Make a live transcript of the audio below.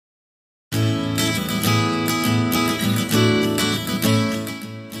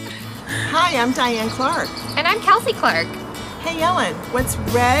Hi, I'm Dianne Clarke. And I'm Clarke. Hey Ellen, what's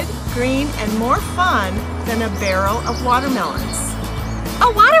red, green, and more fun than a barrel of watermelons?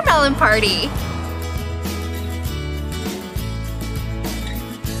 A watermelon party!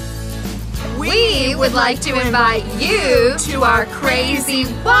 We would like to invite you to our crazy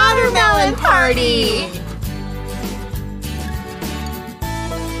watermelon party!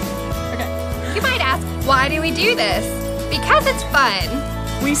 Okay. You might ask, why do we do this? Because it's fun.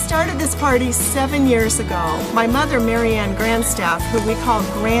 We started this party 7 years ago. My mother, Marianne Grandstaff, who we call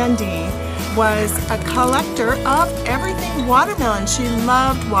Grandy, was a collector of everything watermelon. She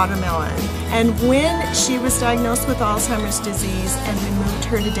loved watermelon. And when she was diagnosed with Alzheimer's disease and we moved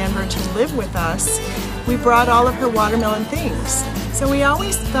her to Denver to live with us, we brought all of her watermelon things. So we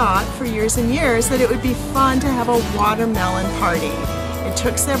always thought for years and years that it would be fun to have a watermelon party. It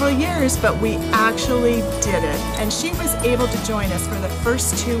took several years, but we actually did it. And she was able to join us for the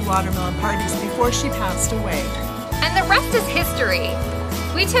first 2 watermelon parties before she passed away. And the rest is history.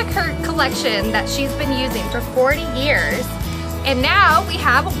 We took her collection that she's been using for 40 years, and now we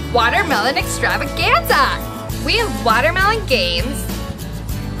have a watermelon extravaganza. We have watermelon games,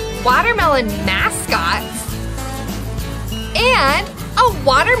 watermelon mascots, and a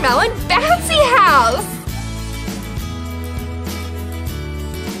watermelon bouncy house.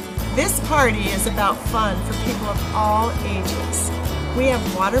 This party is about fun for people of all ages. We have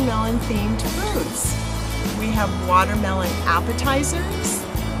watermelon-themed foods. We have watermelon appetizers.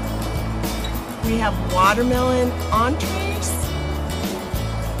 We have watermelon entrees.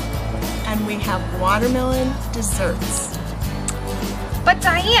 And we have watermelon desserts. But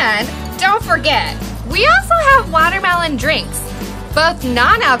Dianne, don't forget, we also have watermelon drinks, both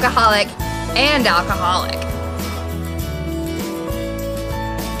non-alcoholic and alcoholic.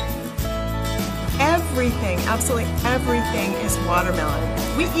 Everything, absolutely everything is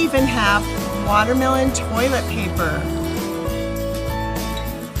watermelon. We even have watermelon toilet paper.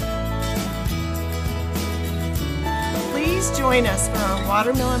 Please join us for our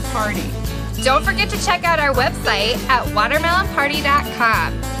watermelon party. Don't forget to check out our website at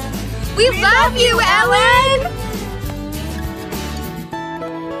watermelonparty.com. We love you, Ellen!